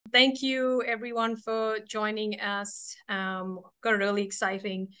Thank you everyone for joining us. Got a really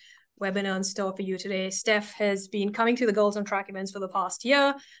exciting webinar in store for you today. Steph has been coming to the Girls on Track events for the past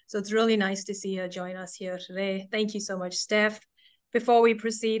year, so it's really nice to see her join us here today. Thank you so much, Steph. Before we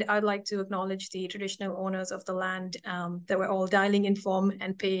proceed, I'd like to acknowledge the traditional owners of the land that we're all dialing in from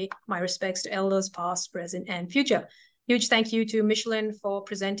and pay my respects to elders past, present, and future. Huge thank you to Michelin for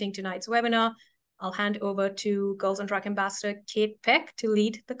presenting tonight's webinar. I'll hand over to Girls on Track Ambassador Kate Peck to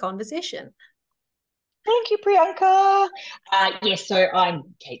lead the conversation. Thank you, Priyanka. Yes, so I'm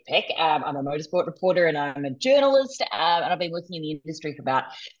Kate Peck. I'm a motorsport reporter and I'm a journalist, and I've been working in the industry for about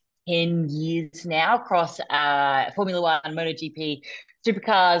 10 years now across Formula One, MotoGP,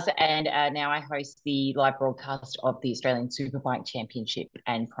 Supercars, and now I host the live broadcast of the Australian Superbike Championship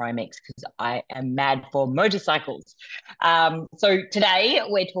and Primex because I am mad for motorcycles. So today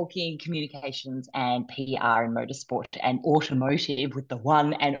we're talking communications and PR in motorsport and automotive with the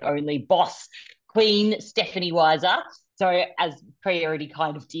one and only boss, Queen Stephanie Weiser. So as Priya already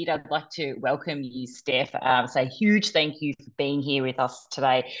kind of did, I'd like to welcome you, Steph. Say a huge thank you for being here with us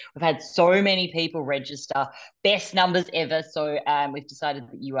today. We've had so many people register, best numbers ever. So we've decided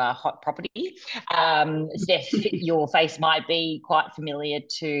that you are hot property. Steph, your face might be quite familiar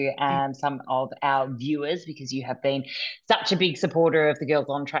to some of our viewers because you have been such a big supporter of the Girls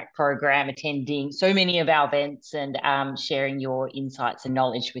on Track program, attending so many of our events and sharing your insights and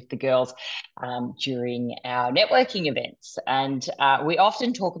knowledge with the girls during our networking events. And we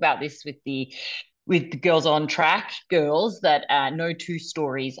often talk about this with the Girls on Track girls, that no two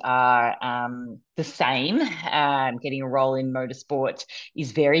stories are the same. Getting a role in motorsport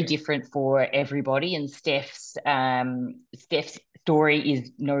is very different for everybody, and Steph's story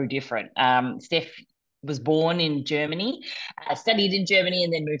is no different. Steph was born in Germany, studied in Germany,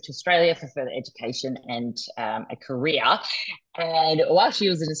 and then moved to Australia for further education and a career. And while she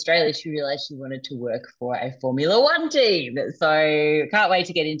was in Australia, she realised she wanted to work for a Formula One team. So can't wait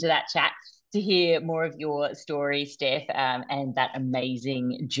to get into that chat, to hear more of your story, Steph, and that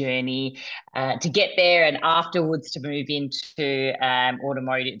amazing journey to get there and afterwards to move into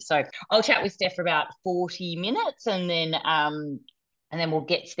automotive. So I'll chat with Steph for about 40 minutes and then we'll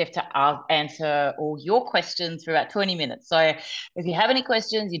get Steph to answer all your questions for about 20 minutes. So if you have any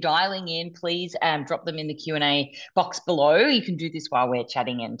questions, you're dialing in, please drop them in the Q&A box below. You can do this while we're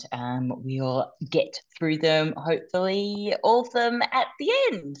chatting and we'll get through them, hopefully all of them at the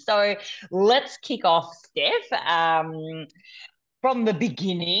end. So let's kick off, Steph. From the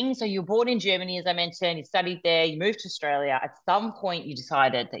beginning, so you were born in Germany, as I mentioned, you studied there, you moved to Australia. At some point, you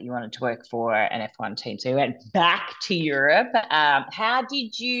decided that you wanted to work for an F1 team. So you went back to Europe. How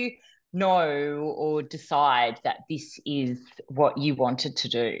did you know or decide that this is what you wanted to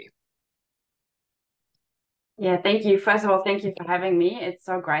do? Yeah, thank you. First of all, thank you for having me. It's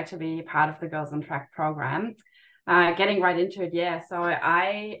so great to be part of the Girls on Track program. Getting right into it, yeah. So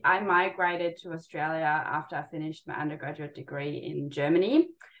I migrated to Australia after I finished my undergraduate degree in Germany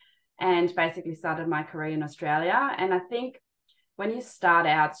and basically started my career in Australia. And I think when you start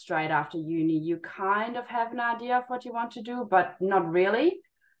out straight after uni, you kind of have an idea of what you want to do, but not really.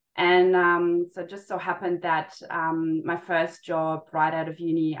 And so it just so happened that my first job right out of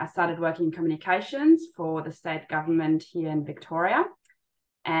uni, I started working in communications for the state government here in Victoria.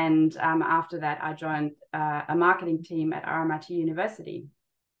 And after that, I joined a marketing team at RMIT University.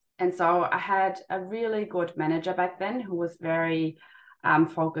 And so I had a really good manager back then who was very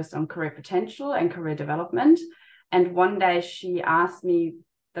focused on career potential and career development. And one day she asked me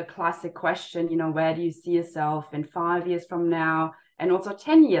the classic question, you know, where do you see yourself in 5 years from now and also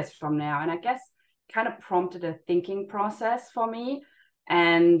 10 years from now? And I guess kind of prompted a thinking process for me.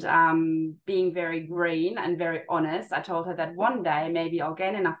 And being very green and very honest, I told her that one day maybe I'll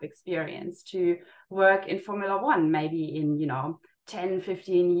gain enough experience to work in Formula One, maybe in, 10,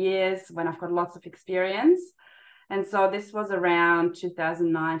 15 years when I've got lots of experience. And so this was around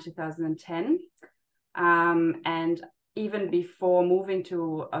 2009, 2010. And even before moving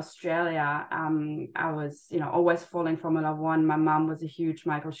to Australia, I was, always following Formula One. My mum was a huge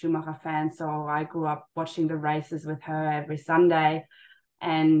Michael Schumacher fan, so I grew up watching the races with her every Sunday.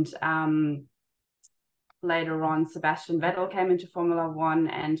 And later on, Sebastian Vettel came into Formula One,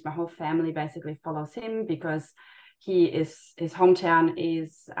 and my whole family basically follows him because his hometown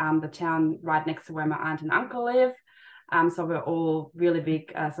is the town right next to where my aunt and uncle live. So we're all really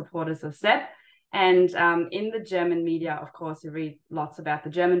big supporters of Seb. And in the German media, of course, you read lots about the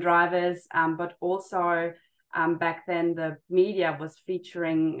German drivers, but also back then the media was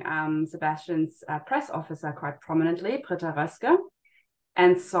featuring Sebastian's press officer quite prominently, Britta Röske.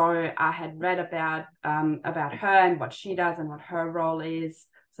 And so I had read about her and what she does and what her role is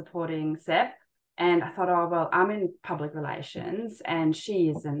supporting Seb. And I thought, oh, well, I'm in public relations and she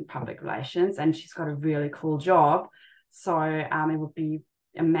is in public relations and she's got a really cool job. So it would be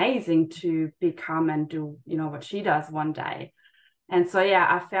amazing to become and do, what she does one day. And so, yeah,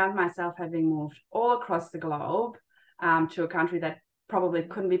 I found myself having moved all across the globe to a country that probably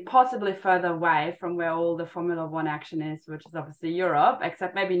couldn't be possibly further away from where all the Formula One action is, which is obviously Europe,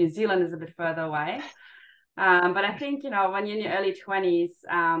 except maybe New Zealand is a bit further away. But I think, when you're in your early 20s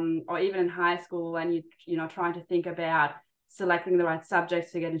or even in high school and you're trying to think about selecting the right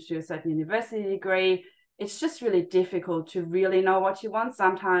subjects to get into a certain university degree, it's just really difficult to really know what you want.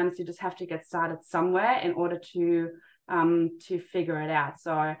 Sometimes you just have to get started somewhere in order to figure it out.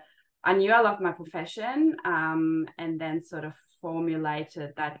 So I knew I loved my profession and then sort of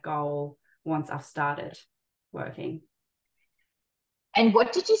formulated that goal once I've started working. And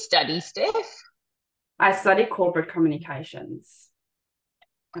what did you study, Steph? I studied corporate communications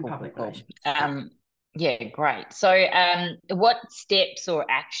and public relations. Yeah, great. So what steps or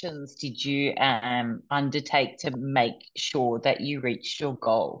actions did you undertake to make sure that you reached your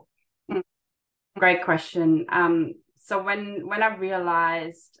goal? Great question. So when I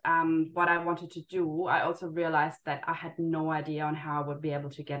realized what I wanted to do, I also realized that I had no idea on how I would be able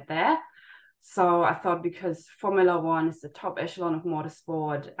to get there. So I thought, because Formula One is the top echelon of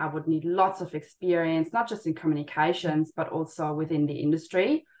motorsport, I would need lots of experience, not just in communications, but also within the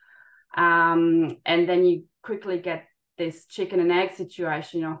industry. And then you quickly get this chicken and egg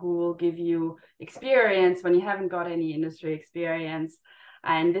situation, who will give you experience when you haven't got any industry experience.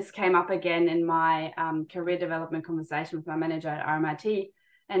 And this came up again in my career development conversation with my manager at RMIT.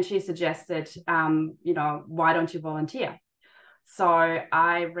 And she suggested, why don't you volunteer? So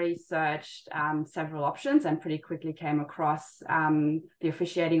I researched several options and pretty quickly came across the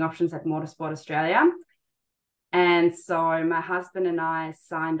officiating options at Motorsport Australia. And so my husband and I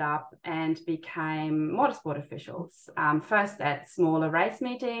signed up and became motorsport officials, first at smaller race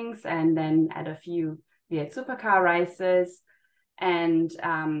meetings and then at a few V8 supercar races. And,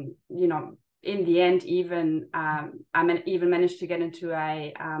 in the end, even I even managed to get into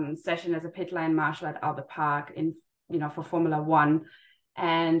a session as a pit lane marshal at Albert Park for Formula One.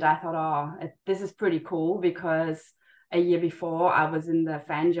 And I thought, this is pretty cool, because a year before I was in the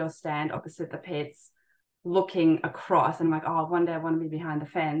Fangio stand opposite the pits looking across and I'm like, one day I want to be behind the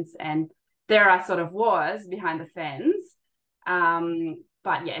fence. And there I sort of was behind the fence.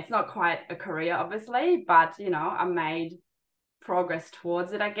 But yeah, it's not quite a career, obviously, but, I made progress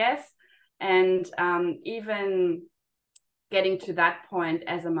towards it, I guess. And even getting to that point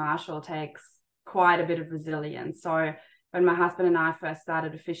as a marshal takes quite a bit of resilience. So when my husband and I first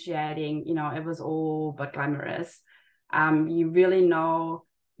started officiating, it was all but glamorous. You really know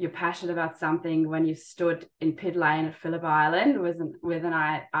you're passionate about something when you stood in pit lane at Phillip Island with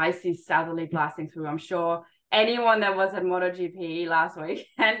an icy southerly blasting through. I'm sure anyone that was at MotoGP last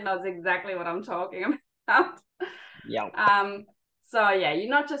weekend knows exactly what I'm talking about. Yeah. So yeah, you're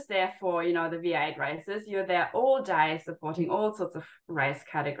not just there for, the V8 races, you're there all day supporting all sorts of race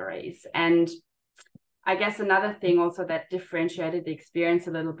categories. And I guess another thing also that differentiated the experience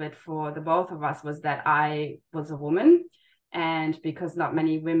a little bit for the both of us was that I was a woman. And because not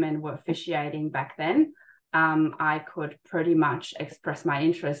many women were officiating back then, I could pretty much express my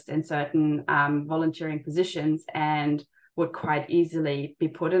interest in certain volunteering positions and would quite easily be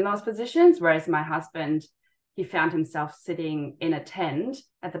put in those positions. Whereas my husband, he found himself sitting in a tent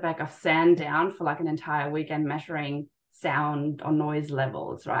at the back of Sandown for like an entire weekend measuring sound or noise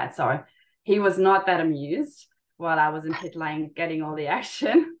levels, right? So he was not that amused while I was in pit lane getting all the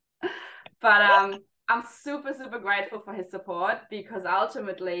action. But I'm super, super grateful for his support, because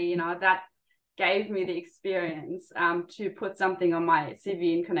ultimately, that gave me the experience to put something on my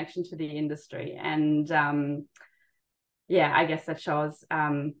CV in connection to the industry. And I guess that shows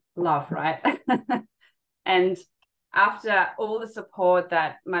love, right? And after all the support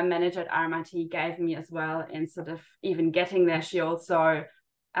that my manager at RMIT gave me as well, in sort of even getting there, she also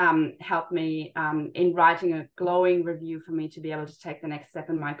helped me in writing a glowing review for me to be able to take the next step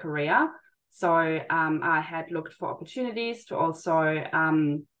in my career. So I had looked for opportunities to also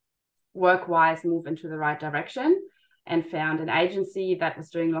work-wise move into the right direction, and found an agency that was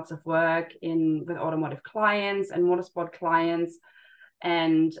doing lots of work with automotive clients and motorsport clients.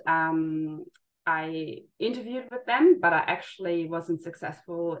 And I interviewed with them, but I actually wasn't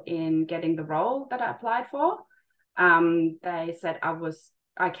successful in getting the role that I applied for. They said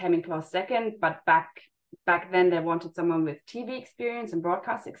I came in close second, but back then they wanted someone with TV experience and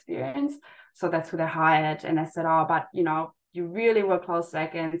broadcast experience. So that's who they hired. And I said, but you really were close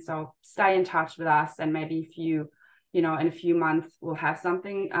second, so stay in touch with us. And maybe if you in a few months we'll have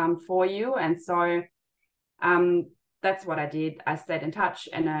something for you. And so that's what I did. I stayed in touch,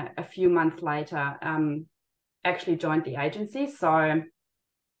 and a few months later actually joined the agency. So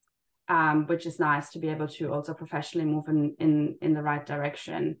which is nice to be able to also professionally move in the right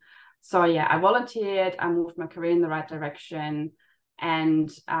direction. So yeah, I volunteered, I moved my career in the right direction.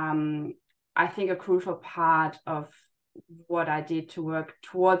 And I think a crucial part of what I did to work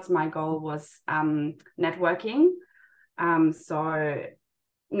towards my goal was networking. So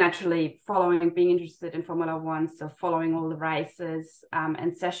naturally being interested in Formula One, so following all the races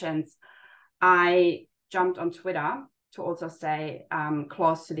and sessions, I jumped on Twitter to also stay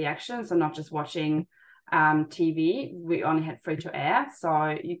close to the action, so not just watching TV. We only had free to air,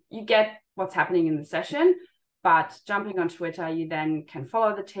 so you get what's happening in the session, but jumping on Twitter, you then can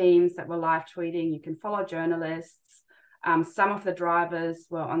follow the teams that were live tweeting, you can follow journalists, some of the drivers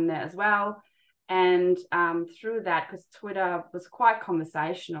were on there as well. And through that, because Twitter was quite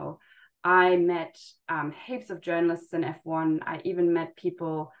conversational, I met heaps of journalists in F1. I even met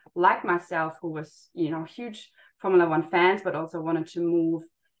people like myself who was, huge Formula One fans, but also wanted to move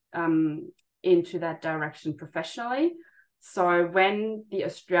into that direction professionally. So when the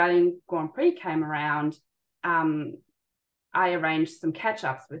Australian Grand Prix came around, I arranged some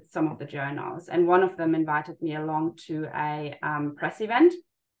catch-ups with some of the journals, and one of them invited me along to a press event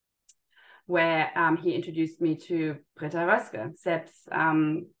where he introduced me to Britta Röske, Seb's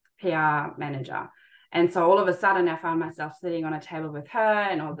PR manager. And so all of a sudden I found myself sitting on a table with her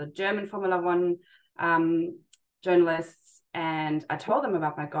and all the German Formula One journalists, and I told them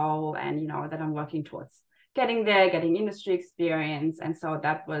about my goal and that I'm working towards getting there, getting industry experience. And so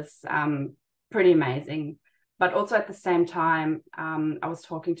that was pretty amazing. But also at the same time, I was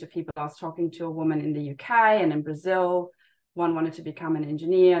talking to people. I was talking to a woman in the UK and in Brazil. One wanted to become an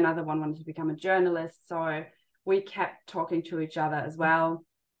engineer, another one wanted to become a journalist. So we kept talking to each other as well,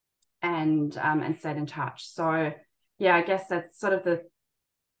 and stayed in touch. So yeah, I guess that's sort of the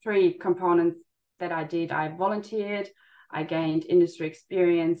three components that I did. I volunteered, I gained industry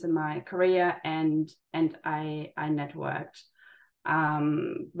experience in my career, and I networked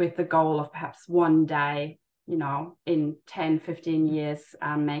with the goal of perhaps one day, in 10, 15 years,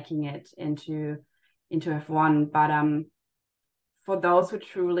 making it into F1. But for those who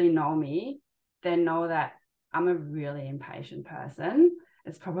truly know me, they know that I'm a really impatient person.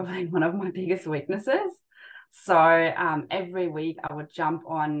 It's probably one of my biggest weaknesses. So every week I would jump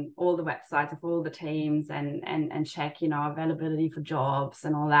on all the websites of all the teams and check, availability for jobs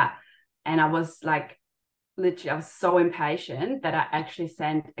and all that. And I was like, literally, I was so impatient that I actually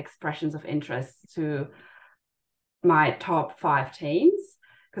sent expressions of interest to my top 5 teams,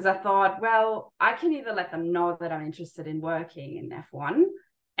 because I thought, well, I can either let them know that I'm interested in working in F1,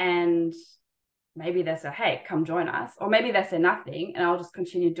 and maybe they say, hey, come join us, or maybe they say nothing and I'll just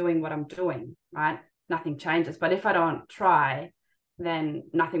continue doing what I'm doing, right? Nothing changes. But if I don't try, then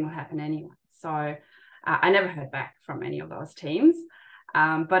nothing will happen anyway. So I never heard back from any of those teams.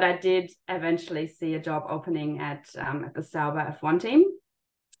 But I did eventually see a job opening at the Sauber F1 team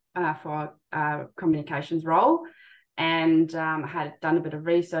for a communications role, and had done a bit of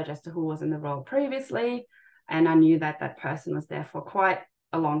research as to who was in the role previously, and I knew that that person was there for quite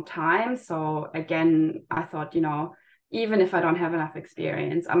a long time. So again, I thought, even if I don't have enough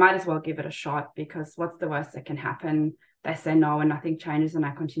experience, I might as well give it a shot, because what's the worst that can happen? They say no and nothing changes, and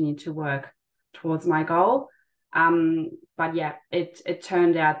I continue to work towards my goal. But yeah, it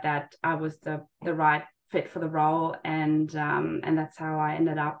turned out that I was the right fit for the role, and that's how I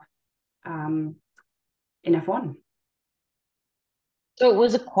ended up in F1. So it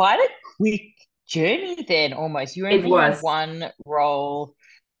was quite a quick journey then, almost. You only had one role.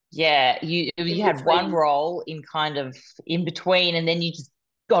 Yeah, you had one role in kind of in between, and then you just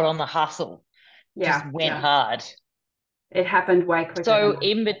got on the hustle. Yeah, just went hard. It happened way quicker. So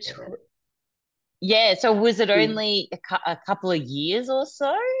in between, yeah. So was it only a couple of years or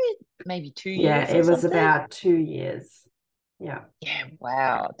so? Maybe 2 years? Yeah, it was about 2 years. Yeah. Yeah,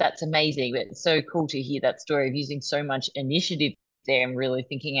 wow. That's amazing. It's so cool to hear that story of using so much initiative there and really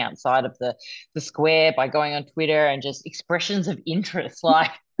thinking outside of the square by going on Twitter and just expressions of interest. Like,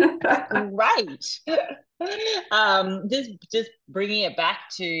 that's great. Just bringing it back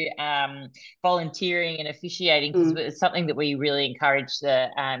to volunteering and officiating, because it's something that we really encourage the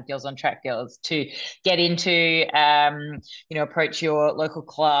Girls on Track girls to get into. Approach your local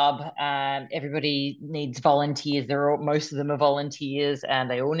club. Everybody needs volunteers. Most of them are volunteers, and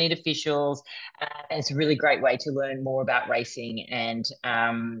they all need officials. It's a really great way to learn more about racing and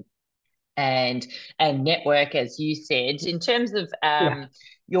and network, as you said. In terms of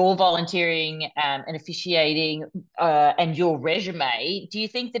your volunteering and officiating and your resume, do you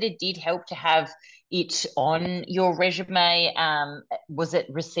think that it did help to have it on your resume? Was it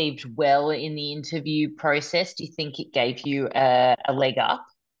received well in the interview process? Do you think it gave you a leg up?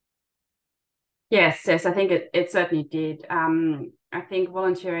 Yes, I think it certainly did. I think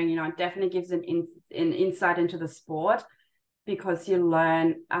volunteering, it definitely gives an insight into the sport, because you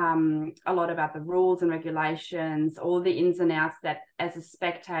learn a lot about the rules and regulations, all the ins and outs that as a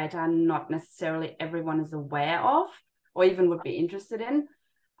spectator, not necessarily everyone is aware of or even would be interested in.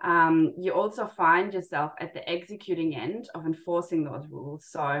 You also find yourself at the executing end of enforcing those rules.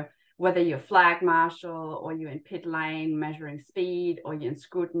 So whether you're flag marshal or you're in pit lane measuring speed, or you're in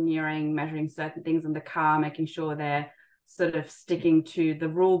scrutineering, measuring certain things in the car, making sure they're sort of sticking to the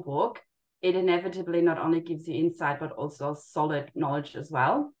rule book, it inevitably not only gives you insight, but also solid knowledge as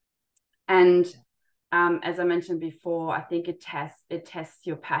well. And as I mentioned before, I think it tests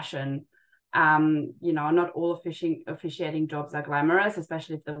your passion. Not all officiating jobs are glamorous,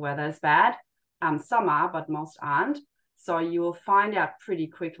 especially if the weather is bad. Some are, but most aren't. So you will find out pretty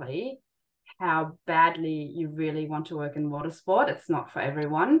quickly how badly you really want to work in motorsport. It's not for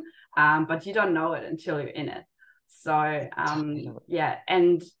everyone, but you don't know it until you're in it. So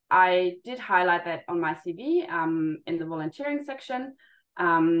and I did highlight that on my CV in the volunteering section,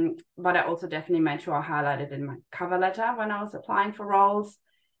 but I also definitely made sure I highlighted in my cover letter when I was applying for roles.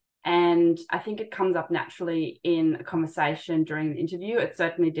 And I think it comes up naturally in a conversation during the interview. It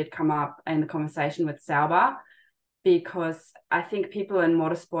certainly did come up in the conversation with Sauber, because I think people in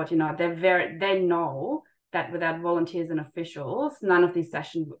motorsport, they know that without volunteers and officials, none of these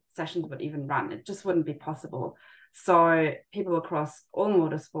sessions would even run. It just wouldn't be possible. So people across all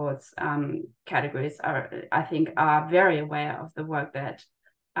motorsports categories are very aware of the work that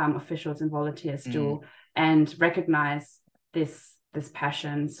officials and volunteers do, and recognize this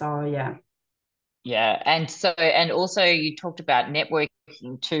passion. So and also you talked about networking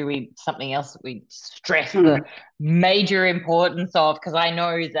too. Something else that we stress the major importance of, because I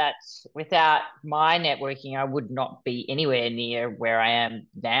know that without my networking, I would not be anywhere near where I am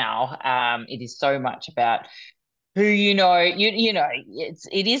now. It is so much about who it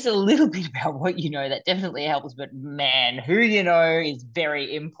is a little bit about what that definitely helps, but man, who is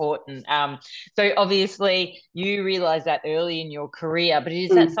very important. So obviously you realize that early in your career, but is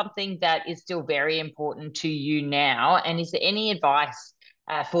that something that is still very important to you now? And is there any advice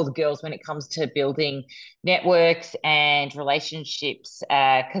for the girls when it comes to building networks and relationships?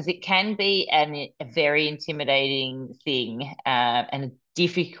 Because it can be a very intimidating thing and a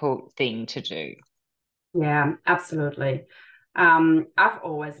difficult thing to do. Yeah, absolutely. I've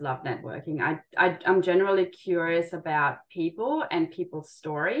always loved networking. I'm generally curious about people and people's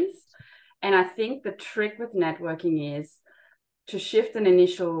stories. And I think the trick with networking is to shift an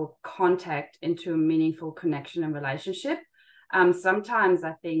initial contact into a meaningful connection and relationship. Sometimes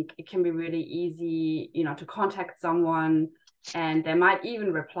I think it can be really easy, to contact someone and they might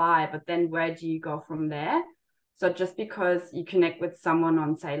even reply, but then where do you go from there? So just because you connect with someone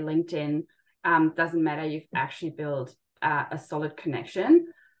on, say, LinkedIn, doesn't matter, you've actually built a solid connection.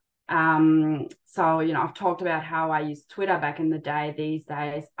 So I've talked about how I used Twitter back in the day. These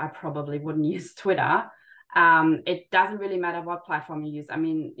days I probably wouldn't use Twitter. It doesn't really matter what platform you use. I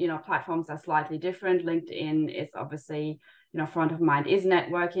mean, platforms are slightly different. LinkedIn is obviously, front of mind is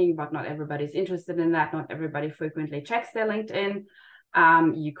networking, but not everybody's interested in that. Not everybody frequently checks their LinkedIn.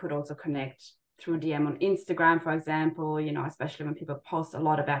 You could also connect through DM on Instagram, for example, especially when people post a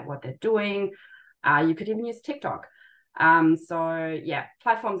lot about what they're doing. You could even use TikTok. Platforms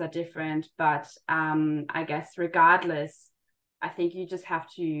are different, but I guess regardless, I think you just have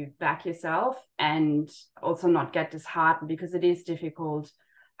to back yourself and also not get disheartened, because it is difficult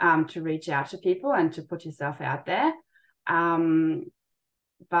to reach out to people and to put yourself out there.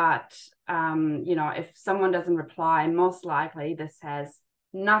 If someone doesn't reply, most likely this has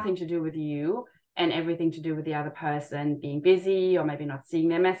nothing to do with you and everything to do with the other person being busy, or maybe not seeing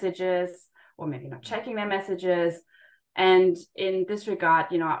their messages, or maybe not checking their messages. And in this regard,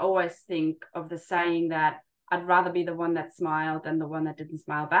 I always think of the saying that I'd rather be the one that smiled than the one that didn't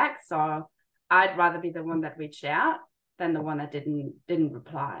smile back. So I'd rather be the one that reached out than the one that didn't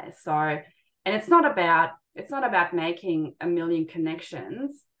reply. So, and it's not about making a million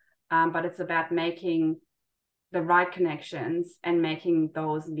connections, but it's about making the right connections and making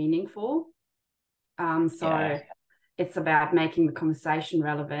those meaningful. It's about making the conversation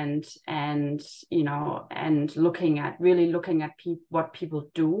relevant, and and looking at what people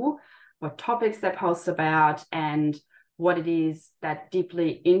do, what topics they post about, and what it is that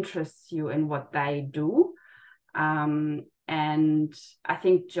deeply interests you in what they do. And I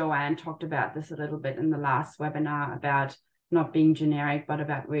think Joanne talked about this a little bit in the last webinar about not being generic, but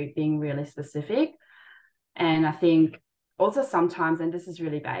about being really specific. And I think also sometimes, and this is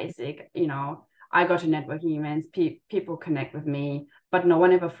really basic, you know, I go to networking events, people connect with me, but no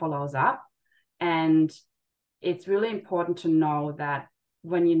one ever follows up. And it's really important to know that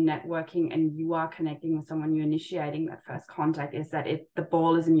when you're networking and you are connecting with someone, you're initiating that first contact, is that the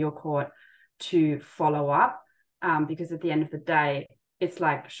ball is in your court to follow up. Because at the end of the day, it's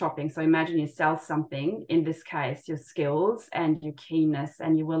like shopping. So imagine you sell something, in this case, your skills and your keenness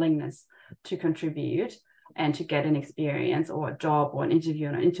and your willingness to contribute and to get an experience or a job or an interview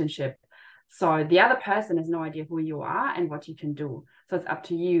or an internship. So the other person has no idea who you are and what you can do. So it's up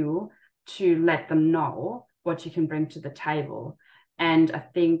to you to let them know what you can bring to the table. And I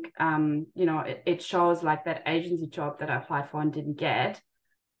think, you know, it shows like that agency job that I applied for and didn't get.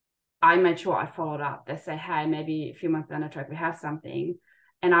 I made sure I followed up. They say, hey, maybe a few months down the track, we have something.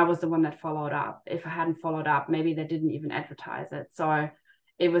 And I was the one that followed up. If I hadn't followed up, maybe they didn't even advertise it. So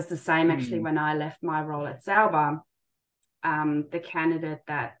it was the same actually when I left my role at Sauber. The candidate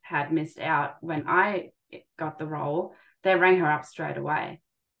that had missed out when I got the role, they rang her up straight away.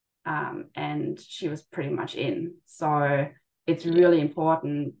 And she was pretty much in. So it's really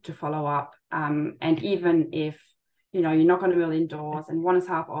important to follow up. And even if, you know, you're not going to million doors and one is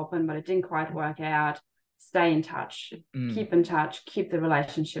half open, but it didn't quite work out, stay in touch, keep in touch, keep the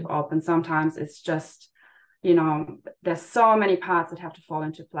relationship open. Sometimes it's just, you know, there's so many parts that have to fall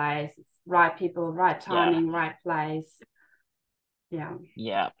into place. It's right people, right timing, right place. Yeah.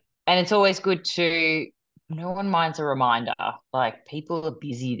 Yeah. And it's always good to, no one minds a reminder. Like, people are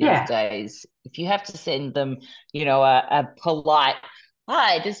busy these days. If you have to send them, you know, a polite,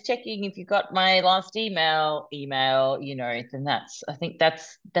 hi, just checking if you got my last email, you know, then I think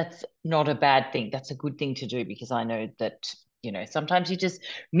that's not a bad thing. That's a good thing to do, because I know that, you know, sometimes you just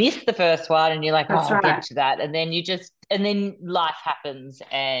miss the first one and you're like, That's I'll right. get to that. And then then life happens,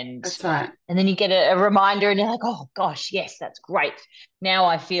 and That's right. And then you get a reminder and you're like, oh gosh, yes, that's great. Now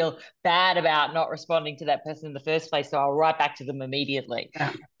I feel bad about not responding to that person in the first place, so I'll write back to them immediately.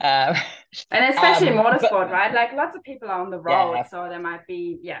 And especially in motorsport, right? Like, lots of people are on the road, so there might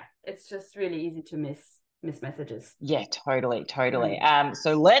be, it's just really easy to miss messages. Yeah, totally.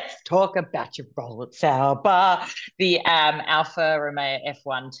 So let's talk about your role at Sauber, the Alfa Romeo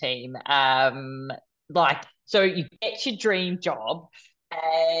F1 team. So you get your dream job,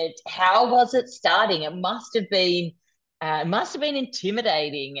 and how was it starting? It must have been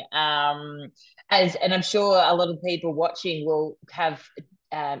intimidating. And I'm sure a lot of people watching will have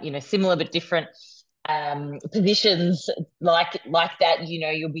you know, similar but different positions like that. You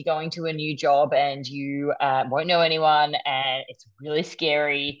know, you'll be going to a new job and you won't know anyone, and it's really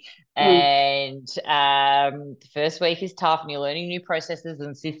scary. And the first week is tough, and you're learning new processes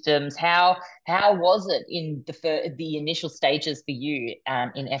and systems. How was it in the initial stages for you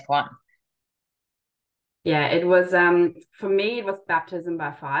in F1? Yeah, it was, for me, it was baptism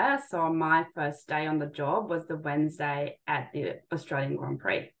by fire. So my first day on the job was the Wednesday at the Australian Grand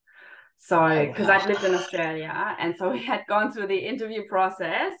Prix. So, because I'd lived in Australia, and so we had gone through the interview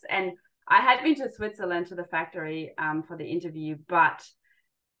process, and I had been to Switzerland to the factory for the interview, but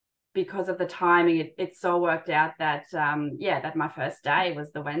because of the timing, it so worked out that that my first day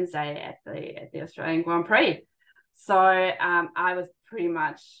was the Wednesday at the Australian Grand Prix. So I was pretty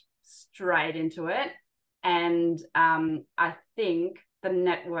much straight into it, and I think the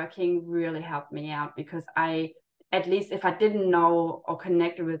networking really helped me out, because at least if I didn't know or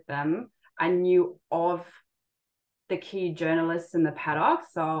connected with them, I knew of the key journalists in the paddock.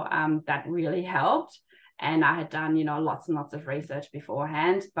 So that really helped. And I had done, you know, lots and lots of research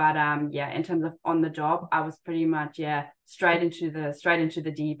beforehand. But in terms of on the job, I was pretty much, straight into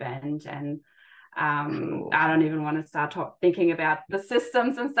the deep end. And cool. I don't even want to start thinking about the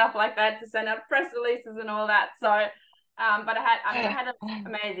systems and stuff like that to send out press releases and all that. So but I had an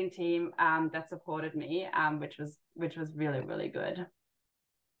amazing team that supported me, which was really, really good.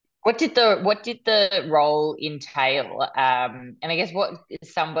 What did the role entail? And I guess, what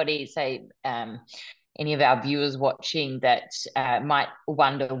is somebody, say, any of our viewers watching that might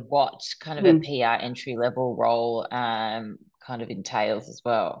wonder what kind of a PR entry level role kind of entails as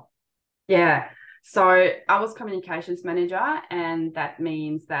well? Yeah. So I was communications manager, and that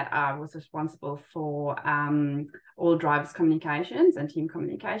means that I was responsible for all drivers' communications and team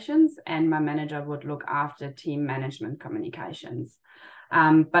communications, and my manager would look after team management communications.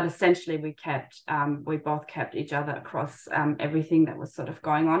 But essentially we both kept each other across everything that was sort of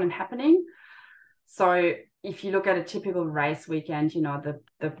going on and happening. So if you look at a typical race weekend, you know,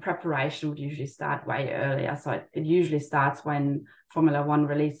 the preparation would usually start way earlier. So it usually starts when Formula One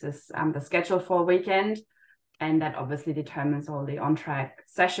releases the schedule for a weekend. And that obviously determines all the on-track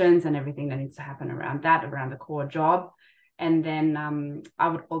sessions and everything that needs to happen around that, around the core job. And then I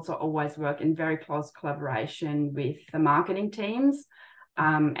would also always work in very close collaboration with the marketing teams,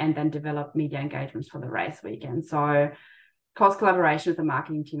 and then develop media engagements for the race weekend. So close collaboration with the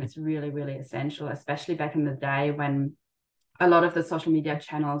marketing team is really, really essential, especially back in the day when a lot of the social media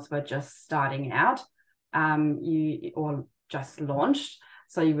channels were just starting out, or just launched.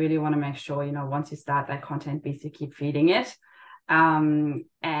 So you really want to make sure, you know, once you start that content piece, you keep feeding it. And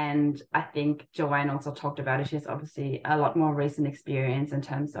I think Joanne also talked about it. She has obviously a lot more recent experience in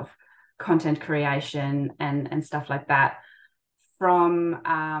terms of content creation and stuff like that. From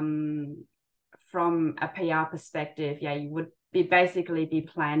a PR perspective, yeah, you would basically be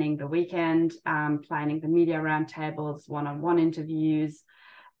planning the weekend, planning the media roundtables, one-on-one interviews,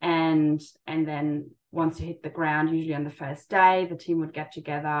 and then once you hit the ground, usually on the first day, the team would get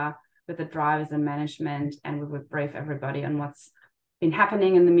together with the drivers and management, and we would brief everybody on what's been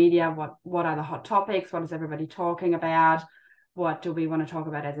happening in the media, what are the hot topics, what is everybody talking about, what do we want to talk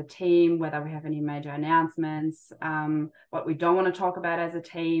about as a team, whether we have any major announcements, what we don't want to talk about as a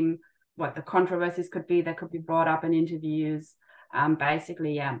team, what the controversies could be that could be brought up in interviews,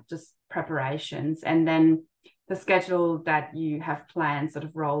 basically, yeah, just preparations. And then the schedule that you have planned sort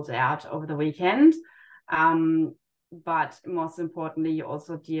of rolls out over the weekend. But most importantly, you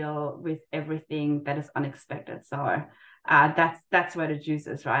also deal with everything that is unexpected. So that's where the juice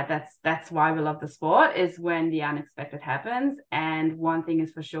is, right? That's why we love the sport, is when the unexpected happens. And one thing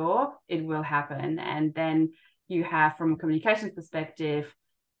is for sure, it will happen. And then you have, from a communications perspective,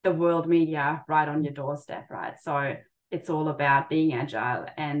 the world media right on your doorstep, right? So it's all about being agile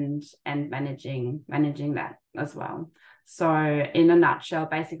and managing that as well. So in a nutshell,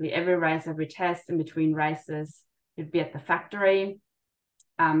 basically every race, every test, in between races, you'd be at the factory,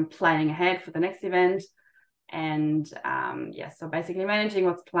 planning ahead for the next event. And so basically managing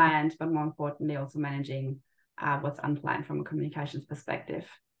what's planned, but more importantly, also managing what's unplanned from a communications perspective.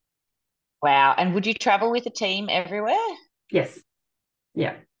 Wow. And would you travel with a team everywhere? Yes.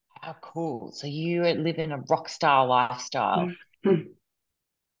 Yeah. How cool. So you live in a rock star lifestyle.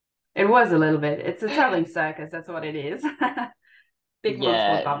 It was a little bit. It's a traveling circus. That's what it is. Big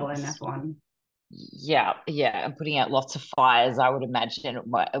motorsport bubble in F1. Yeah. And putting out lots of fires, I would imagine.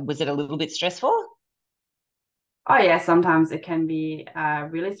 Was it a little bit stressful? Oh, yeah. Sometimes it can be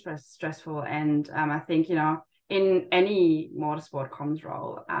really stressful. And I think, you know, in any motorsport comms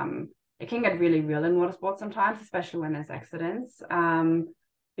role, it can get really real in motorsport sometimes, especially when there's accidents.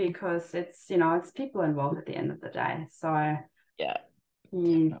 Because it's, you know, it's people involved at the end of the day. So yeah,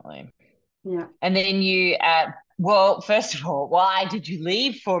 definitely. Yeah. And then you well, first of all, why did you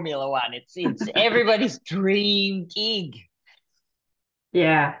leave Formula One? It's everybody's dream gig.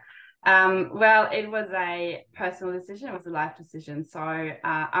 Yeah. Well, it was a personal decision. It was a life decision. So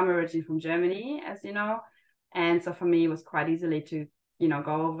I'm originally from Germany, as you know, and so for me it was quite easily to, you know,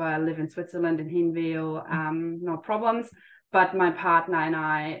 go over, live in Switzerland, in Hinwil, no problems. But my partner and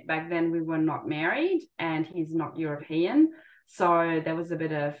I, back then, we were not married, and he's not European. So there was a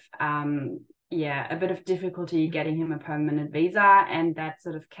bit of, a bit of difficulty getting him a permanent visa, and that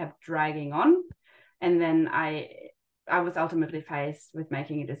sort of kept dragging on. And then I was ultimately faced with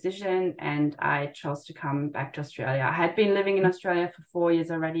making a decision, and I chose to come back to Australia. I had been living in Australia for 4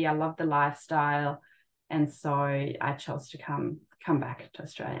 years already. I loved the lifestyle. And so I chose to come back to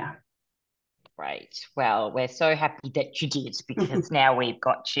Australia. Great. Well, we're so happy that you did, because now we've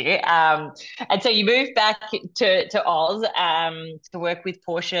got you. And so you moved back to Oz to work with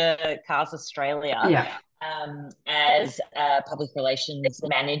Porsche Cars Australia as a public relations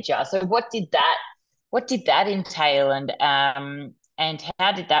manager. So what did that entail, and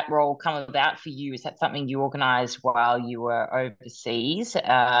how did that role come about for you? Is that something you organised while you were overseas?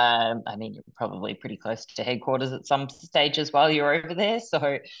 I mean, you're probably pretty close to headquarters at some stages while you were over there.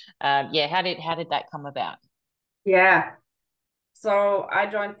 So, how did that come about? Yeah. So I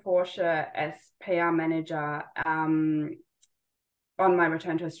joined Porsche as PR manager on my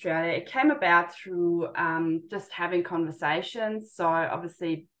return to Australia. It came about through just having conversations. So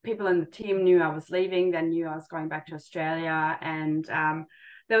obviously people in the team knew I was leaving, they knew I was going back to Australia. And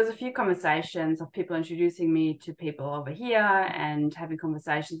there was a few conversations of people introducing me to people over here and having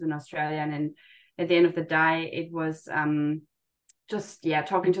conversations in Australia. And then at the end of the day, it was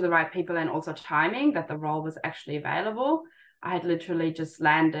talking to the right people, and also timing that the role was actually available. I had literally just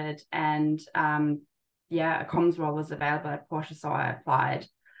landed, and a comms role was available at Porsche, so I applied.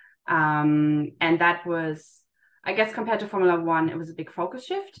 And that was, I guess, compared to Formula One, it was a big focus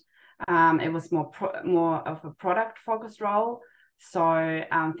shift. It was more of a product focused role. So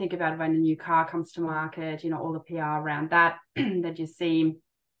think about when a new car comes to market, all the PR around that, that you see,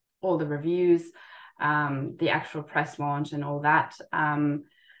 all the reviews, the actual press launch and all that.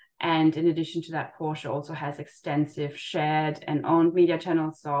 And in addition to that, Porsche also has extensive shared and owned media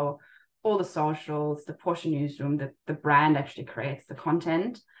channels. So all the socials, the Porsche newsroom, the brand actually creates the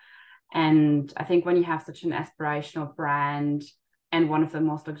content. And I think when you have such an aspirational brand and one of the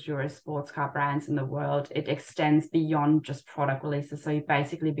most luxurious sports car brands in the world, it extends beyond just product releases. So you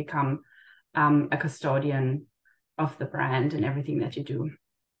basically become a custodian of the brand and everything that you do.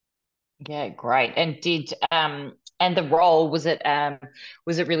 Yeah, great. And and the role, was it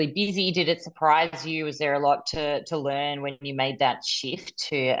really busy? Did it surprise you? Was there a lot to learn when you made that shift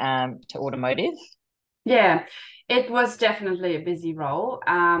to automotive? Yeah, it was definitely a busy role.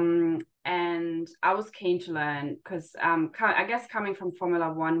 And I was keen to learn because I guess coming from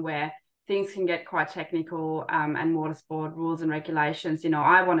Formula One, where things can get quite technical, and motorsport rules and regulations,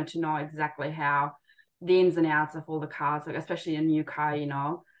 I wanted to know exactly how the ins and outs of all the cars, like especially a new car,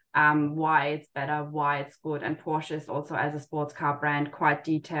 why it's better, why it's good. And Porsche is also, as a sports car brand, quite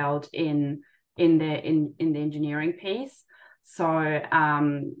detailed in the engineering piece. So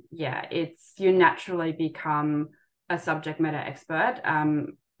you naturally become a subject matter expert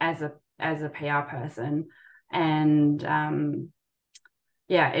as a PR person. And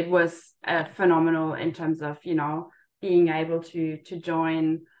it was phenomenal in terms of, being able to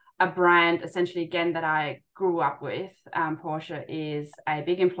join a brand essentially again that I grew up with. Porsche is a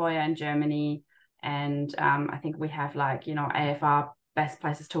big employer in Germany, and I think we have AFR best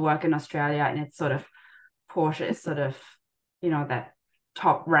places to work in Australia, and it's sort of Porsche is sort of that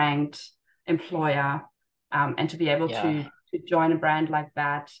top ranked employer, and to be able to join a brand like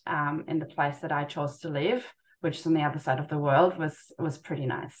that in the place that I chose to live, which is on the other side of the world, was pretty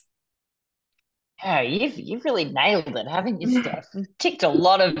nice. Yeah, you've really nailed it, haven't you, Steph? You've ticked a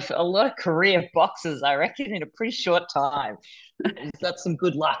lot of career boxes, I reckon, in a pretty short time. You've got some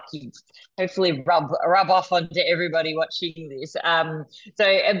good luck. You hopefully rub off onto everybody watching this.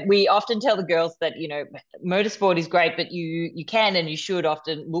 So we often tell the girls that motorsport is great, but you can and you should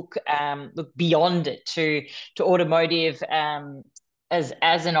often look beyond it to automotive as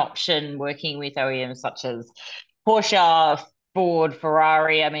an option, working with OEMs such as Porsche, Ford,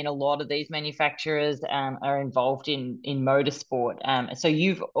 Ferrari. I mean, a lot of these manufacturers are involved in motorsport. So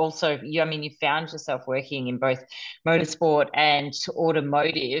you found yourself working in both motorsport and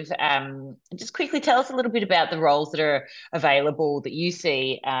automotive. Just quickly tell us a little bit about the roles that are available that you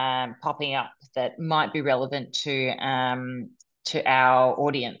see popping up that might be relevant to our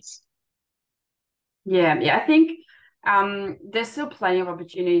audience. Yeah, I think there's still plenty of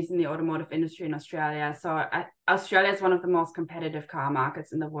opportunities in the automotive industry in Australia. So Australia is one of the most competitive car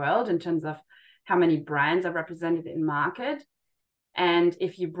markets in the world in terms of how many brands are represented in market. And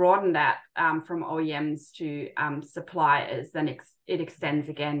if you broaden that from OEMs to suppliers, then it extends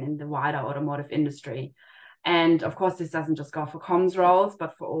again in the wider automotive industry. And of course, this doesn't just go for comms roles,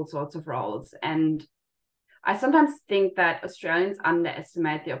 but for all sorts of roles. And I sometimes think that Australians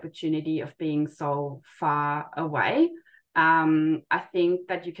underestimate the opportunity of being so far away. I think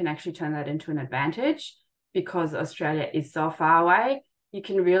that you can actually turn that into an advantage because Australia is so far away. You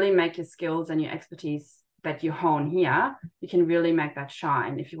can really make your skills and your expertise that you hone here, you can really make that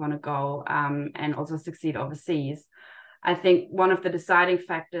shine if you want to go and also succeed overseas. I think one of the deciding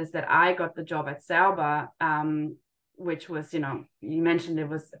factors that I got the job at Sauber, which was, you mentioned it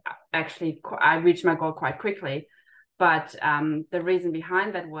was actually, I reached my goal quite quickly. But the reason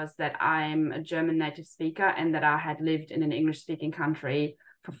behind that was that I'm a German native speaker and that I had lived in an English-speaking country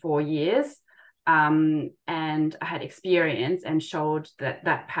for 4 years. And I had experience and showed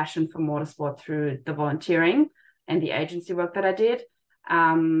that passion for motorsport through the volunteering and the agency work that I did.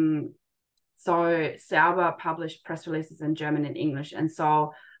 So Sauber published press releases in German and English. And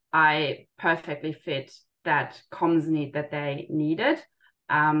so I perfectly fit that comms need that they needed.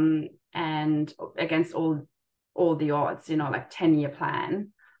 And against all the odds, 10-year plan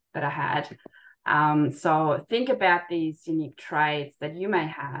that I had. So think about these unique traits that you may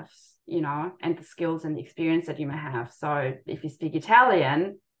have, and the skills and the experience that you may have. So if you speak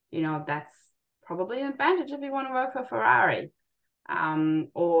Italian, that's probably an advantage if you want to work for Ferrari.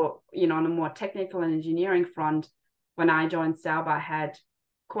 Or, on a more technical and engineering front, when I joined Sauber, I had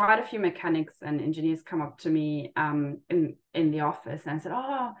quite a few mechanics and engineers come up to me in the office and said,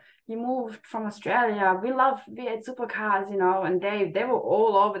 "Oh, you moved from Australia. We love V8 supercars," and they were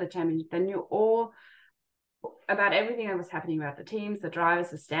all over the championship. They knew all about everything that was happening about the teams, the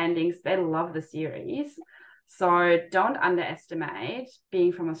drivers, the standings. They love the series. So don't underestimate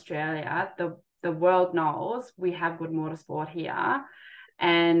being from Australia. The world knows we have good motorsport here.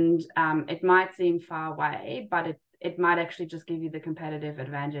 And it might seem far away, but it might actually just give you the competitive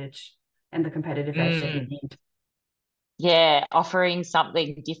advantage and the competitive edge that you need. Yeah, offering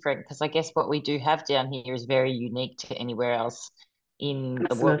something different, because I guess what we do have down here is very unique to anywhere else in the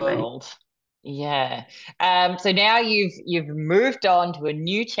Absolutely. world. Yeah. So now you've moved on to a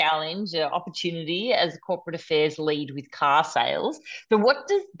new challenge, an opportunity as a corporate affairs lead with car sales. So what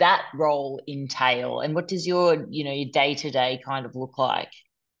does that role entail, and what does your day-to-day kind of look like?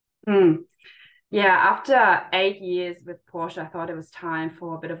 Yeah, after 8 years with Porsche, I thought it was time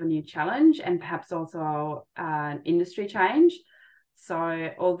for a bit of a new challenge and perhaps also an industry change. So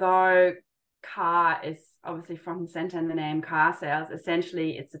although car is obviously front and center in the name car sales,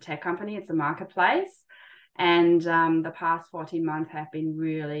 essentially it's a tech company, it's a marketplace. And the past 14 months have been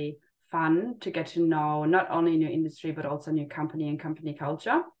really fun to get to know not only new industry, but also new company and company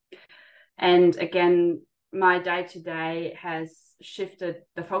culture. And again, my day-to-day has shifted,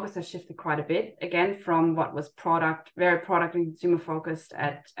 the focus has shifted quite a bit, again, from what was very product and consumer focused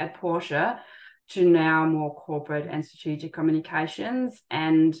at Porsche to now more corporate and strategic communications.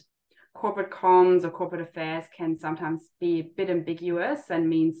 And corporate comms or corporate affairs can sometimes be a bit ambiguous and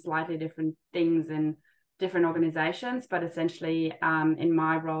mean slightly different things in different organizations. But essentially, in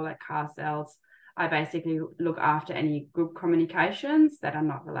my role at Car Sales, I basically look after any group communications that are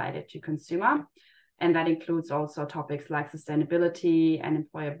not related to consumer. And that includes also topics like sustainability and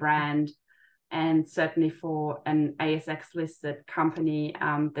employer brand. And certainly for an ASX listed company,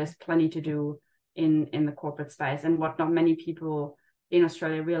 there's plenty to do in the corporate space. And what not many people in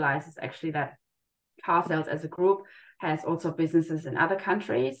Australia realize is actually that Car Sales as a group has also businesses in other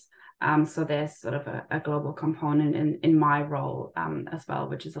countries. So there's sort of a global component in my role as well,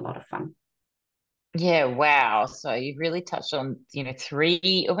 which is a lot of fun. Yeah, wow. So you've really touched on,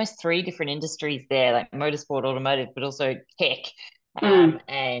 almost three different industries there, like motorsport, automotive, but also tech.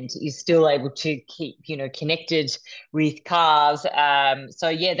 And you're still able to keep, connected with cars. So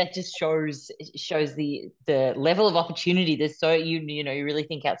yeah, that just shows the level of opportunity. There's so you really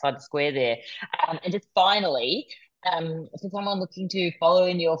think outside the square there. And just finally, for someone looking to follow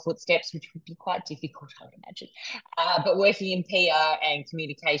in your footsteps, which would be quite difficult, I would imagine, but working in PR and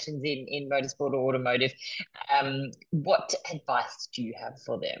communications in motorsport or automotive, what advice do you have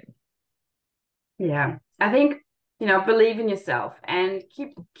for them? Yeah, I think, believe in yourself and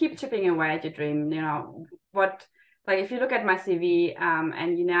keep chipping away at your dream. If you look at my CV,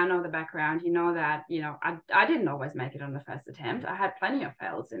 and you now know the background, you know that, I didn't always make it on the first attempt. I had plenty of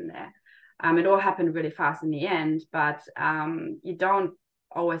fails in there. It all happened really fast in the end, but you don't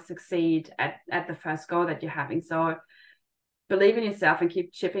always succeed at the first go that you're having. So believe in yourself and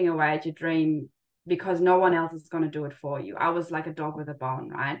keep chipping away at your dream, because no one else is going to do it for you. I was like a dog with a bone,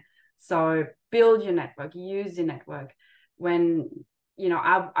 right? So build your network, use your network. When,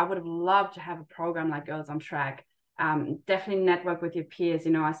 I would have loved to have a program like Girls on Track. Definitely network with your peers.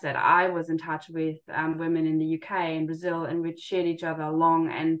 I said I was in touch with women in the UK and Brazil, and we'd shared each other along.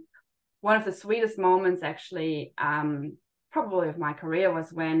 And one of the sweetest moments, actually, probably of my career,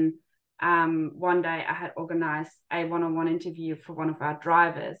 was when one day I had organized a one-on-one interview for one of our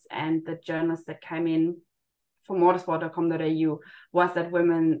drivers, and the journalist that came in for motorsport.com.au was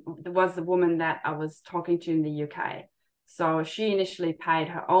the woman that I was talking to in the UK. So she initially paid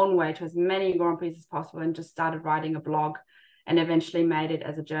her own way to as many Grand Prix as possible and just started writing a blog, and eventually made it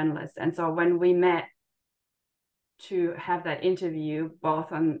as a journalist. And so when we met to have that interview,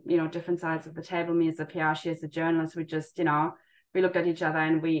 both on different sides of the table, me as a PR, she as a journalist, we just we looked at each other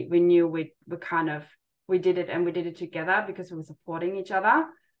and we knew we did it, and we did it together because we were supporting each other.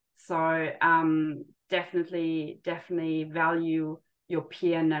 So definitely value your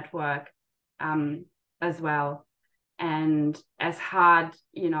peer network as well. And as hard,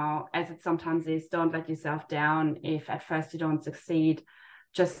 as it sometimes is, don't let yourself down if at first you don't succeed.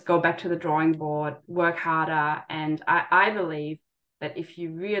 Just go back to the drawing board, work harder. And I believe that if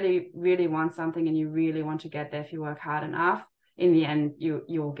you really, really want something and you really want to get there, if you work hard enough, in the end,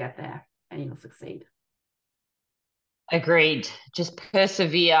 you'll get there and you'll succeed. Agreed. Just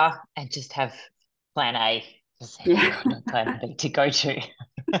persevere and just have plan A. Yeah. No plan B to go to.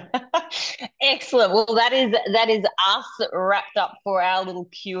 Excellent. Well, that is us wrapped up for our little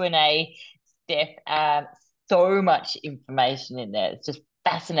Q&A, Steph. So much information in there. It's just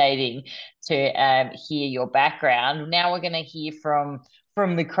fascinating to hear your background. Now we're going to hear from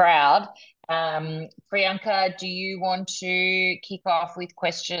the crowd. Priyanka, do you want to kick off with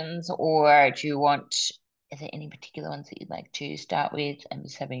questions, or do you want is there any particular ones that you'd like to start with? I'm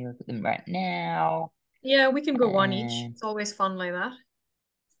just having a look at them right now. Yeah, we can go one each. It's always fun like that.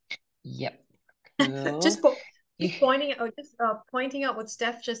 Yep. Cool. Just pointing out what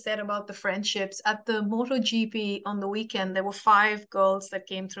Steph just said about the friendships. At the MotoGP on the weekend, there were 5 girls that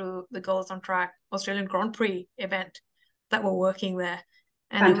came through the Girls on Track Australian Grand Prix event that were working there.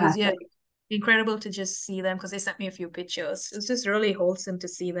 And Fantastic. it was incredible to just see them because they sent me a few pictures. It was just really wholesome to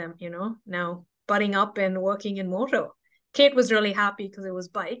see them, now budding up and working in moto. Kate was really happy because it was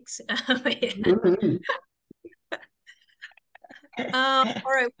bikes. Mm-hmm. All right,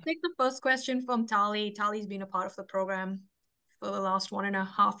 we'll take the first question from Tali. Tali's been a part of the program for the last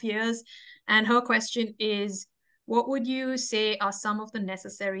 1.5 years. And her question is, what would you say are some of the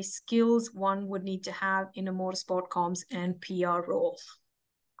necessary skills one would need to have in a motorsport comms and PR role?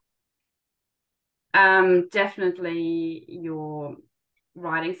 Definitely your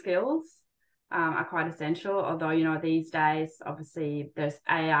writing skills are quite essential. Although, these days, obviously, there's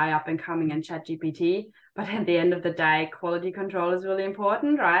AI up and coming and ChatGPT, but at the end of the day, quality control is really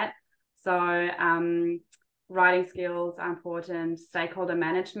important, right? So writing skills are important, stakeholder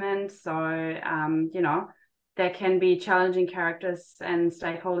management. So, there can be challenging characters and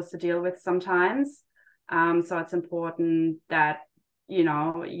stakeholders to deal with sometimes. So it's important that,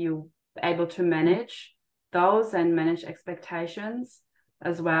 you're able to manage those and manage expectations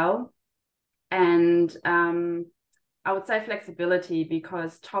as well. And I would say flexibility,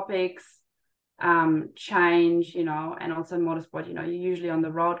 because topics change, and also in motorsport, you're usually on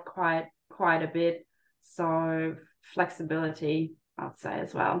the road quite a bit. So flexibility, I'd say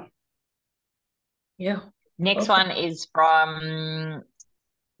as well. Yeah. Next one is from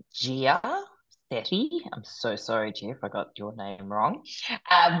Gia Setti. I'm so sorry, Gia, if I got your name wrong.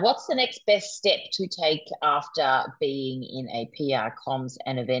 What's the next best step to take after being in a PR comms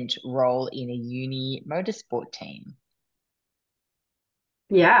and event role in a uni motorsport team?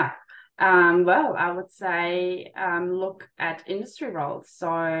 Yeah. Well, I would say look at industry roles.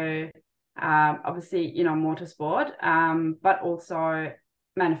 So obviously, motorsport, but also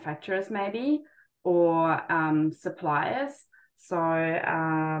manufacturers maybe, or suppliers. So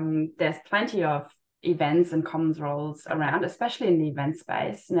there's plenty of events and comms roles around, especially in the event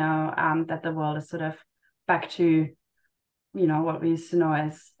space now, that the world is sort of back to, what we used to know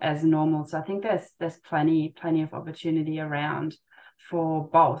as normal. So I think there's plenty of opportunity around for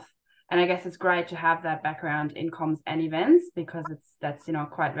both. And I guess it's great to have that background in comms and events, because that's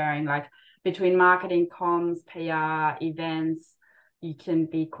quite varying. Like between marketing, comms, PR, events, you can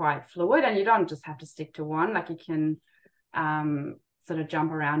be quite fluid, and you don't just have to stick to one. Like you can sort of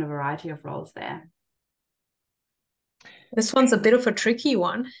jump around a variety of roles there. This one's a bit of a tricky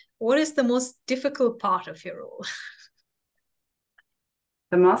one. What is the most difficult part of your role?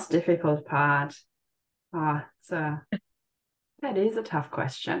 The most difficult part? That is a tough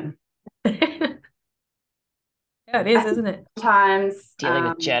question. Yeah, it is, isn't it? Sometimes dealing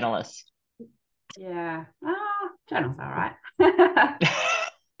with journalists. Yeah. Journalists are right.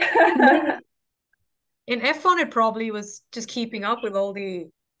 In F1, it probably was just keeping up with all the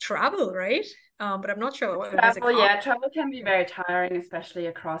travel, right? But I'm not sure. Travel can be very tiring, especially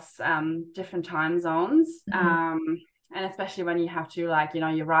across different time zones. And especially when you have to,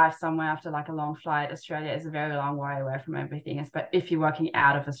 you arrive somewhere after a long flight. Australia is a very long way away from everything. But if you're working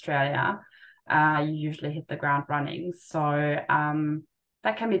out of Australia, you usually hit the ground running. So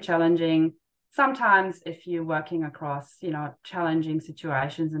that can be challenging. Sometimes if you're working across, challenging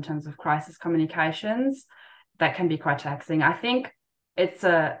situations in terms of crisis communications, that can be quite taxing. I think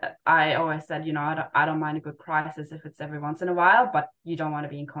I always said, I don't mind a good crisis if it's every once in a while, but you don't want to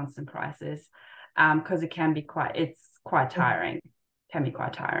be in constant crisis, because it's quite tiring. Can be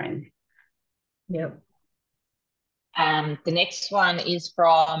quite tiring. Yeah. The next one is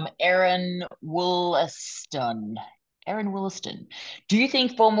from Erin Wollaston. Do you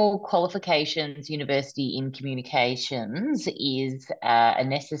think formal qualifications, university in communications, is a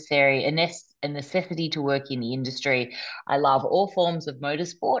necessity to work in the industry? I love all forms of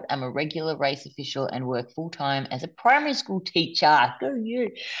motorsport. I'm a regular race official and work full-time as a primary school teacher. Go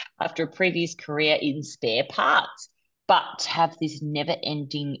you! After a previous career in spare parts, but have this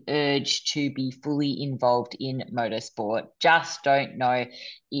never-ending urge to be fully involved in motorsport. Just don't know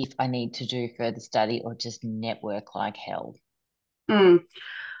if I need to do further study or just network like hell.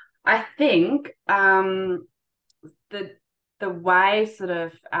 I think the way sort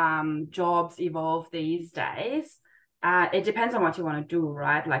of jobs evolve these days, it depends on what you want to do,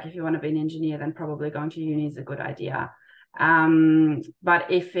 right? Like if you want to be an engineer, then probably going to uni is a good idea. But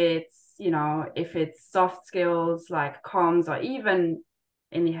if it's soft skills like comms, or even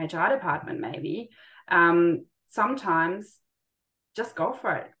in the HR department maybe, sometimes just go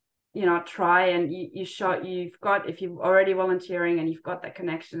for it. Try, and if you're already volunteering and you've got that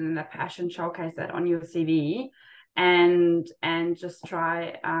connection and that passion, showcase that on your CV, and just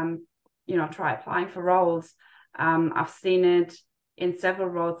try applying for roles. I've seen it in several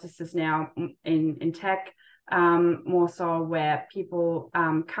roles. This is now in tech, more so, where people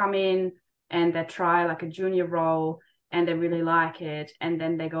come in and they try like a junior role and they really like it, and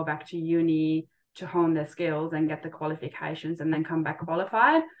then they go back to uni to hone their skills and get the qualifications and then come back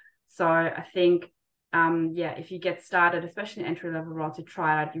qualified. So I think, if you get started, especially in entry-level roles, you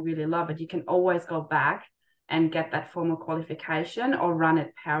try out, you really love it, you can always go back and get that formal qualification or run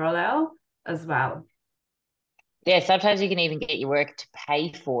it parallel as well. Yeah, sometimes you can even get your work to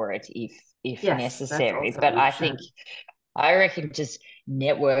pay for it if Yes, necessary. But I reckon just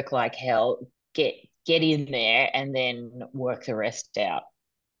network like hell, get in there, and then work the rest out.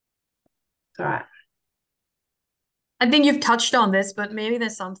 All right. I think you've touched on this, but maybe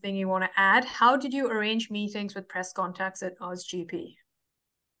there's something you want to add. How did you arrange meetings with press contacts at OzGP?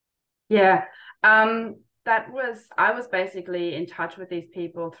 Yeah, I was basically in touch with these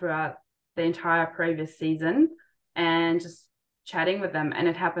people throughout the entire previous season and just chatting with them. And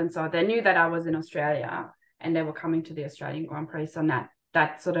it happened so they knew that I was in Australia and they were coming to the Australian Grand Prix. So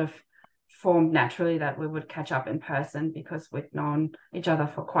that sort of formed naturally that we would catch up in person, because we'd known each other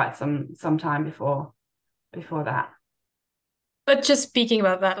for quite some time before that. But just speaking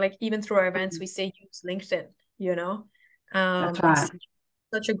about that, like even through our events, we say use LinkedIn, That's right. It's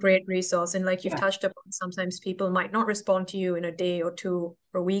such a great resource. And like you've touched upon, sometimes people might not respond to you in a day or two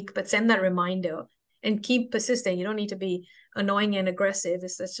or a week, but send that reminder and keep persisting. You don't need to be annoying and aggressive.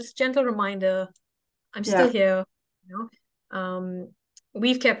 It's just a gentle reminder. I'm still here.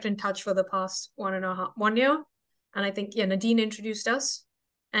 We've kept in touch for the past 1 year. And I think, Nadine introduced us.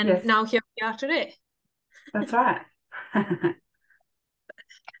 And now here we are today. That's right.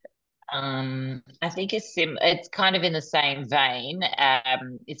 I think it's kind of in the same vein.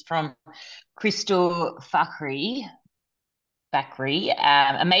 It's from Crystal Fakri.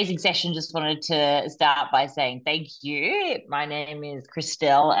 Amazing session. Just wanted to start by saying thank you. My name is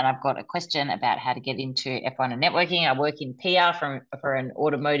Christelle, and I've got a question about how to get into F1 and networking. I work in PR for an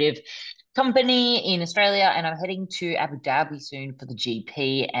automotive company in Australia, and I'm heading to Abu Dhabi soon for the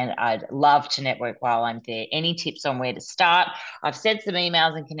GP, and I'd love to network while I'm there. Any tips on where to start? I've sent some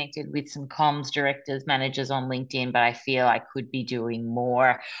emails and connected with some comms directors, managers on LinkedIn, but I feel I could be doing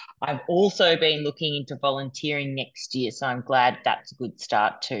more. I've also been looking into volunteering next year, so I'm glad that's a good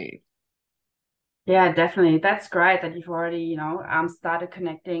start too. Yeah, definitely. That's great that you've already, started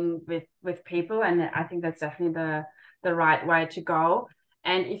connecting with people, and I think that's definitely the right way to go.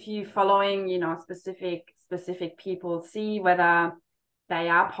 And if you're following, specific people, see whether they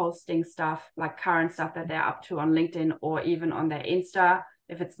are posting stuff, like current stuff that they're up to on LinkedIn or even on their Insta,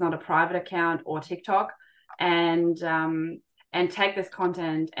 if it's not a private account, or TikTok, and take this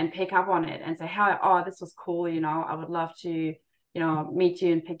content and pick up on it and say, oh, this was cool. I would love to, meet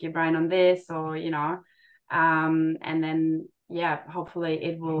you and pick your brain on this, or, and then, hopefully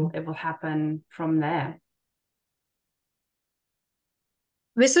it will happen from there.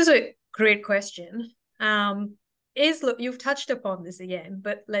 This is a great question. You've touched upon this again,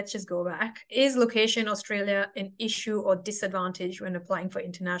 but let's just go back. Is location Australia an issue or disadvantage when applying for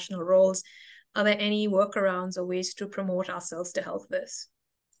international roles? Are there any workarounds or ways to promote ourselves to help this?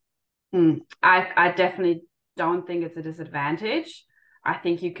 I definitely don't think it's a disadvantage. I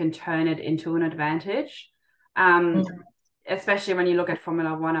think you can turn it into an advantage. Especially when you look at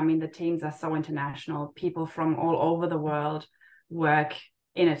Formula One. I mean, the teams are so international. People from all over the world work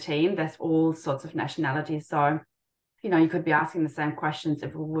in a team. There's all sorts of nationalities. So, you could be asking the same questions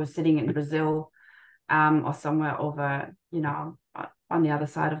if we were sitting in Brazil, or somewhere over, on the other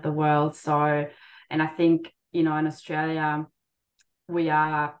side of the world. So, and I think, in Australia, we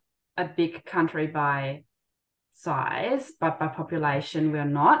are a big country by size, but by population, we're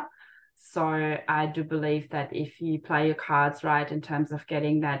not. So I do believe that if you play your cards right in terms of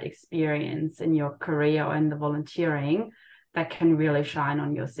getting that experience in your career or in the volunteering, that can really shine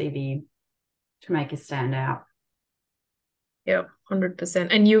on your CV to make you stand out. Yeah, 100%.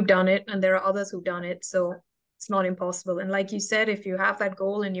 And you've done it, and there are others who've done it. So it's not impossible. And like you said, if you have that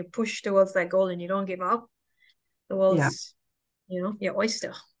goal and you push towards that goal and you don't give up, the world's, your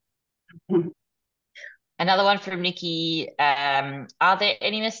oyster. Another one from Nikki. Are there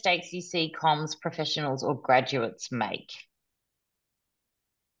any mistakes you see comms professionals or graduates make?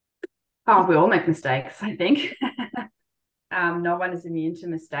 Oh, we all make mistakes, I think. No one is immune to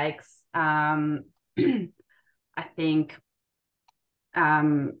mistakes. I think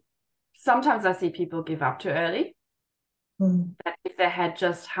sometimes I see people give up too early. That if they had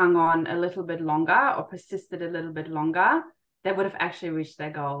just hung on a little bit longer or persisted a little bit longer, they would have actually reached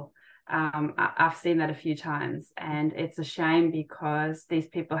their goal. I've seen that a few times, and it's a shame because these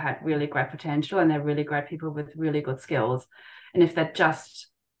people had really great potential and they're really great people with really good skills. And if they just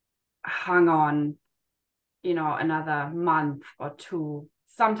hung on, another month or two,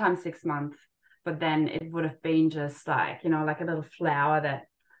 sometimes 6 months, but then it would have been just like, like a little flower that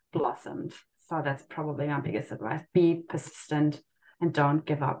blossomed. So that's probably my biggest advice. Be persistent and don't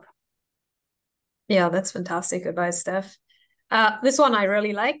give up. Yeah, that's fantastic advice, Steph. This one I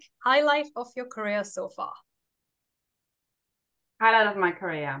really like. Highlight of your career so far. Highlight of my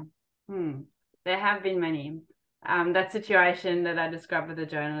career. There have been many. That situation that I described with the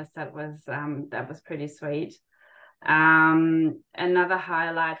journalist, that was pretty sweet. Another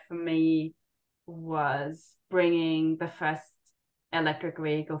highlight for me was bringing the first electric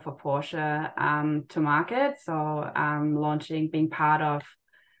vehicle for Porsche to market. So being part of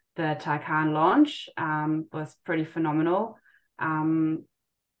the Taycan launch was pretty phenomenal.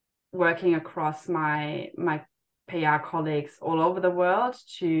 Working across my PR colleagues all over the world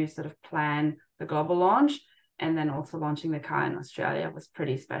to sort of plan the global launch, and then also launching the car in Australia was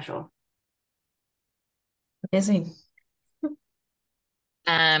pretty special. Amazing.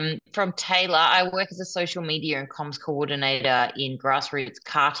 From Taylor, I work as a social media and comms coordinator in grassroots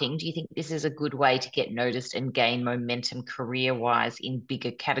karting. Do you think this is a good way to get noticed and gain momentum career-wise in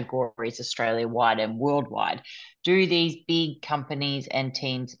bigger categories, Australia-wide and worldwide? Do these big companies and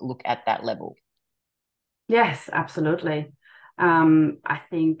teams look at that level? Yes, absolutely. I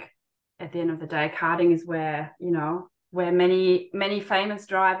think at the end of the day, karting is where many famous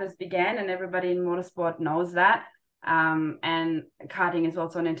drivers began, and everybody in motorsport knows that. And karting is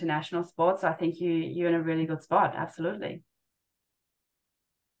also an international sport, so I think you're in a really good spot. Absolutely.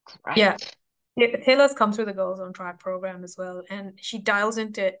 Great. Yeah, Taylor's come through the Girls on Track program as well, and she dials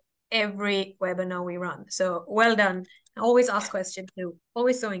into every webinar we run. So well done. Always ask questions too.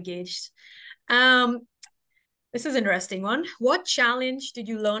 Always so engaged. This is an interesting one. What challenge did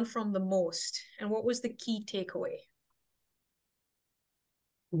you learn from the most, and what was the key takeaway?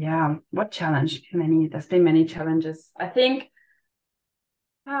 Yeah, what challenge? There's been many challenges. I think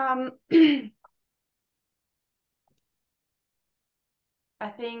I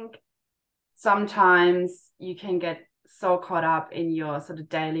think sometimes you can get so caught up in your sort of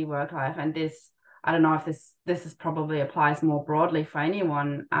daily work life, and I don't know if this is probably applies more broadly for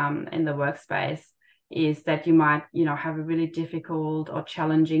anyone in the workspace, is that you might have a really difficult or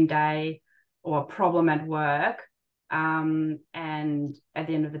challenging day or problem at work, and at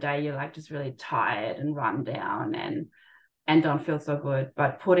the end of the day you're like just really tired and run down and don't feel so good.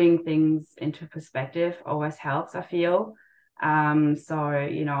 But putting things into perspective always helps, I feel.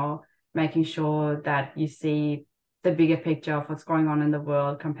 So making sure that you see the bigger picture of what's going on in the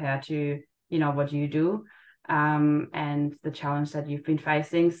world compared to what you do, and the challenge that you've been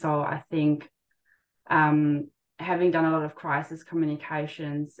facing. So I think having done a lot of crisis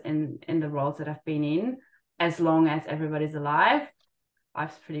communications in the roles that I've been in, as long as everybody's alive,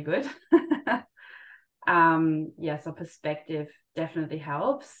 life's pretty good. So perspective definitely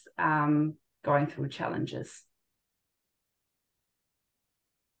helps going through challenges.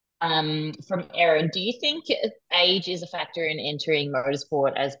 From Erin, do you think age is a factor in entering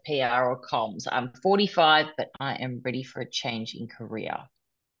motorsport as PR or comms? I'm 45, but I am ready for a change in career.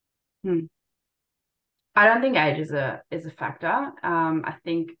 I don't think age is a factor. I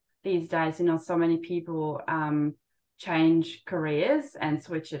think these days, so many people change careers and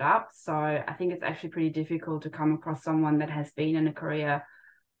switch it up. So I think it's actually pretty difficult to come across someone that has been in a career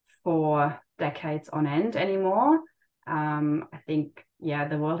for decades on end anymore. I think,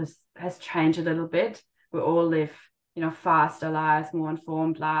 the world has changed a little bit. We all live, faster lives, more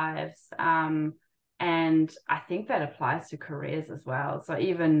informed lives. And I think that applies to careers as well. So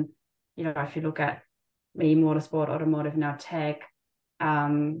even, if you look at me, motorsport, automotive, now tech,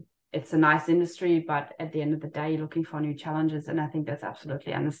 it's a nice industry, but at the end of the day, you're looking for new challenges. And I think that's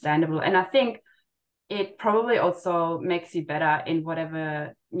absolutely understandable. And I think it probably also makes you better in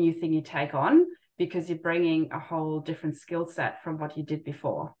whatever new thing you take on, because you're bringing a whole different skill set from what you did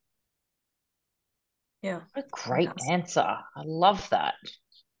before. Yeah. What a great answer. I love that.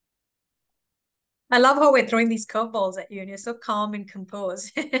 I love how we're throwing these curveballs at you and you're so calm and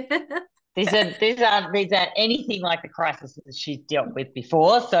composed. These aren't anything like the crisis that she's dealt with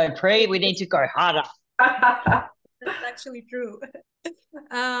before. So we need to go harder. That's actually true.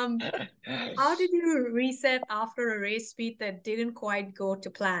 How did you reset after a race speed that didn't quite go to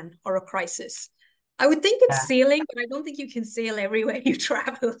plan or a crisis? I would think it's sailing, but I don't think you can sail everywhere you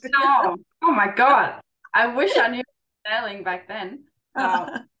travel. No, oh my God. I wish I knew sailing back then. No,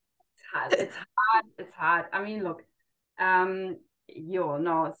 it's hard. It's hard. It's hard. I mean, look, you all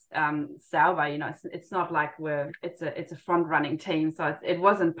know Sauber, it's not like it's a front running team. So it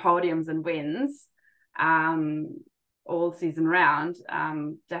wasn't podiums and wins all season round.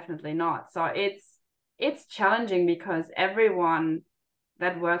 Definitely not. So it's challenging because everyone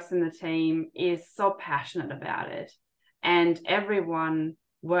that works in the team is so passionate about it, and everyone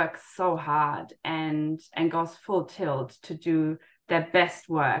works so hard and goes full tilt to do their best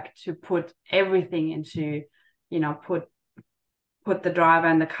work, to put everything into, put the driver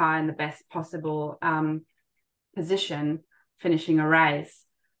and the car in the best possible position finishing a race.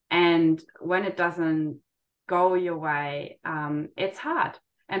 And when it doesn't go your way, it's hard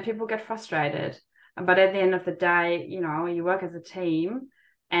and people get frustrated. But at the end of the day, you work as a team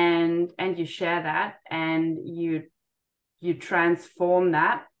and you share that, and you transform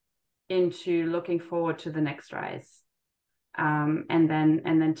that into looking forward to the next race, and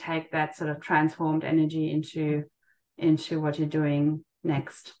then take that sort of transformed energy into what you're doing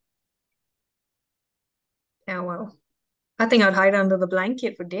next. Yeah, well, I think I'd hide under the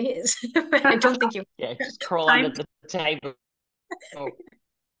blanket for days. I don't think you. Yeah, just crawl under the table. Oh.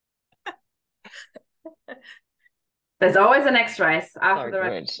 There's always a next race after the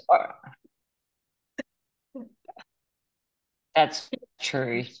race. That's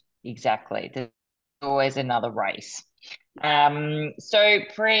true. Exactly. There's always another race. So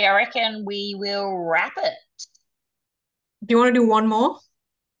Pri, I reckon we will wrap it. Do you want to do one more?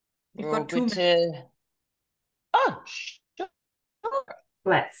 We've got 2 minutes. Oh, sure.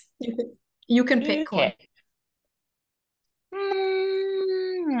 Let's. You can pick one.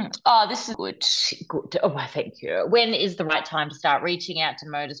 Oh, this is good. Good. Oh, thank you. When is the right time to start reaching out to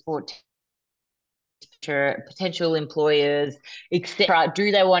motorsport potential employers, etc.?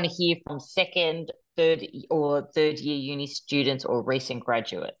 Do they want to hear from second, third year uni students or recent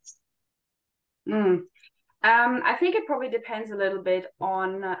graduates? I think it probably depends a little bit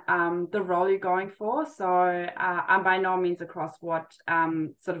on the role you're going for. So I'm by no means across what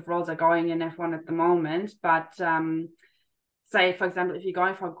sort of roles are going in F1 at the moment, but say, for example, if you're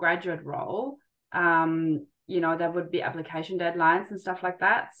going for a graduate role, there would be application deadlines and stuff like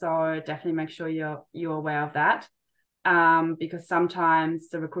that. So definitely make sure you're aware of that, because sometimes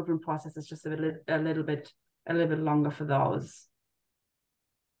the recruitment process is just a little bit longer for those.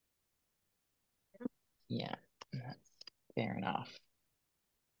 Yeah, that's fair enough.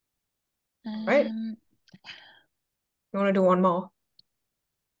 Right. You want to do one more?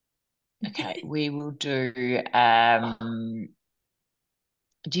 Okay, we will do.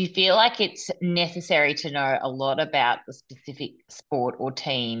 Do you feel like it's necessary to know a lot about the specific sport or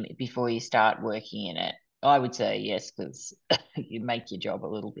team before you start working in it? I would say yes, because you make your job a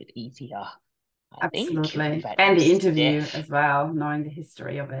little bit easier. Absolutely. And the interview as well, knowing the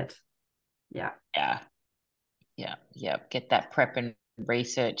history of it. Yeah. Get that prep and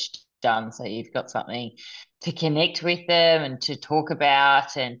research done so you've got something to connect with them and to talk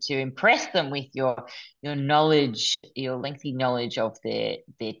about and to impress them with your knowledge, your lengthy knowledge of their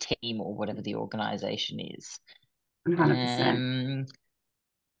team or whatever the organization is. 100%.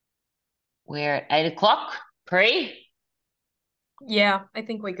 We're at 8 o'clock, Pri? Yeah, I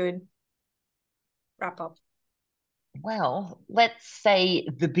think we're good. Wrap up. Well, let's say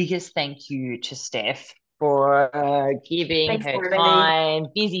the biggest thank you to Steph for giving her time.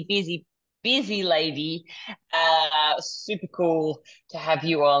 Busy lady. Super cool to have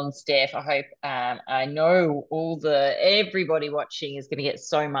you on, Steph. I hope I know everybody watching is going to get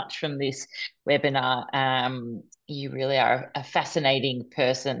so much from this webinar. You really are a fascinating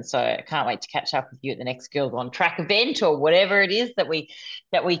person, so I can't wait to catch up with you at the next Girls on Track event or whatever it is that we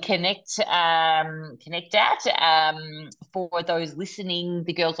connect at. For those listening,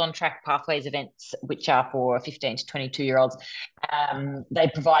 the Girls on Track Pathways events, which are for 15 to 22-year-olds, they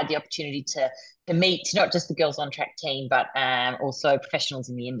provide the opportunity to meet not just the Girls on Track team, but also professionals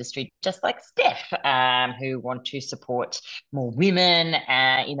in the industry, just like Steph, who want to support more women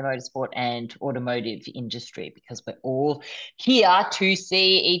in the motorsport and automotive industry, because we're all here to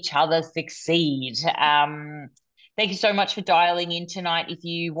see each other succeed. Thank you so much for dialing in tonight. If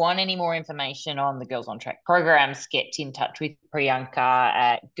you want any more information on the Girls on Track programs, get in touch with Priyanka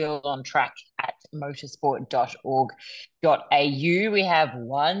at girlsontrack@motorsport.org.au. We have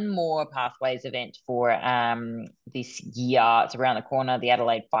one more Pathways event for this year. It's around the corner, the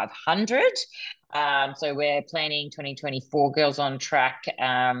Adelaide 500. So we're planning 2024 Girls on Track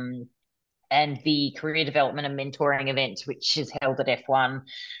and the career development and mentoring event, which is held at F1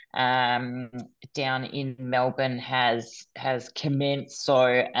 down in Melbourne, has commenced. So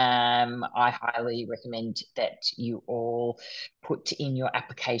I highly recommend that you all put in your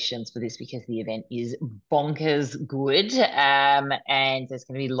applications for this, because the event is bonkers good, and there's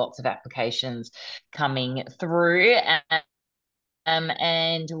going to be lots of applications coming through.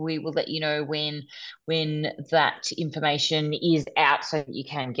 And we will let you know when that information is out, so that you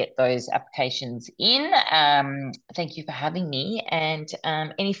can get those applications in. Thank you for having me. And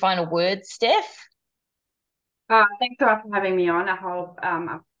any final words, Steph? Thanks a lot for having me on. I hope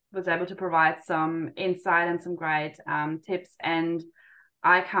I was able to provide some insight and some great tips, and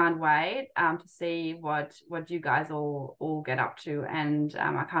I can't wait to see what you guys all get up to, and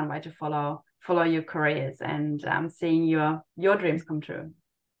I can't wait to follow your careers and seeing your dreams come true.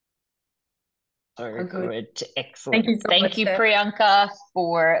 So good. Excellent. Thank you so Thank much, you, Steph. Priyanka,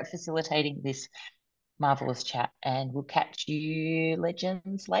 for facilitating this marvelous chat, and we'll catch you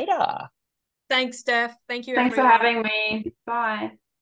legends later. Thanks, Steph. Thank you, Thanks everyone. for having me. Bye.